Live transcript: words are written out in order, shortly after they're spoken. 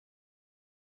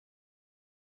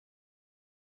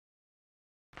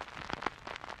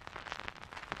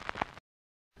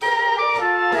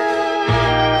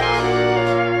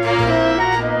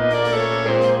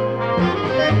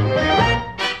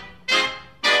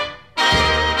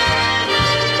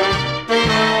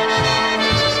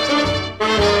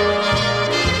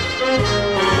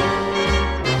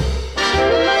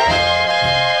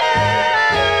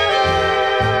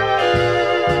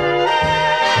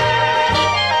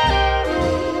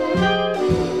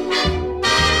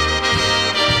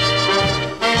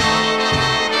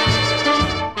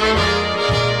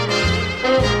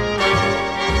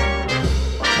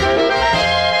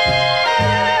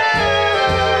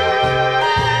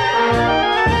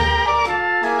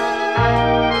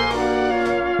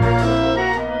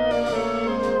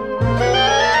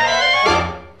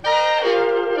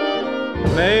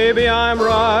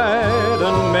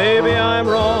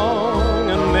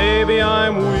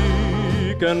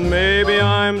and maybe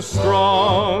I'm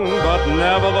strong, but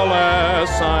nevertheless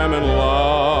I'm in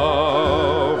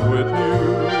love with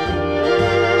you.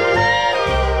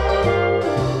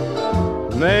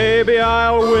 Maybe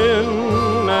I'll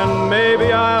win, and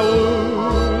maybe I'll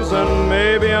lose, and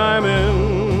maybe I'm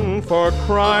in for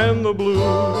crying the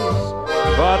blues,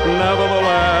 but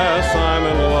nevertheless I'm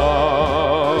in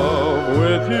love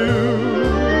with you.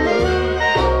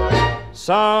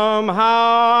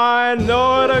 Somehow I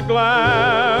know at a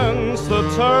glance the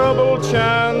terrible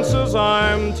chances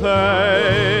I'm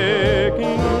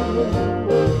taking.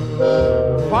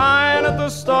 Fine at the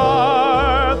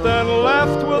start, then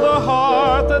left with a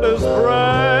heart that is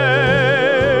breaking.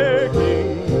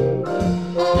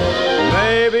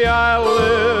 Maybe I'll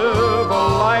live a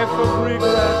life of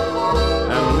regret,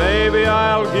 and maybe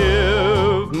I'll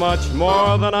give much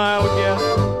more than I'll get,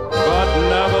 but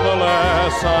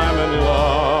nevertheless I'm in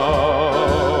love